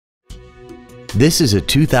This is a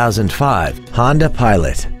 2005 Honda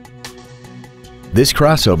Pilot. This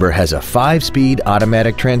crossover has a 5-speed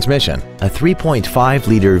automatic transmission, a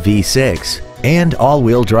 3.5-liter V6, and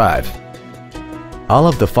all-wheel drive. All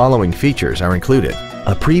of the following features are included: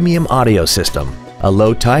 a premium audio system, a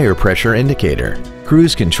low tire pressure indicator,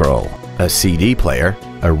 cruise control, a CD player,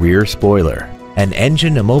 a rear spoiler, an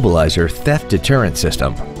engine immobilizer theft deterrent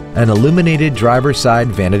system, an illuminated driver's side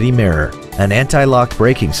vanity mirror, an anti-lock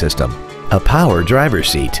braking system, a power driver's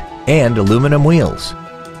seat, and aluminum wheels.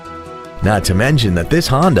 Not to mention that this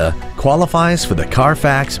Honda qualifies for the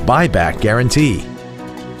Carfax buyback guarantee.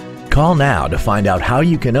 Call now to find out how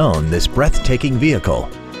you can own this breathtaking vehicle.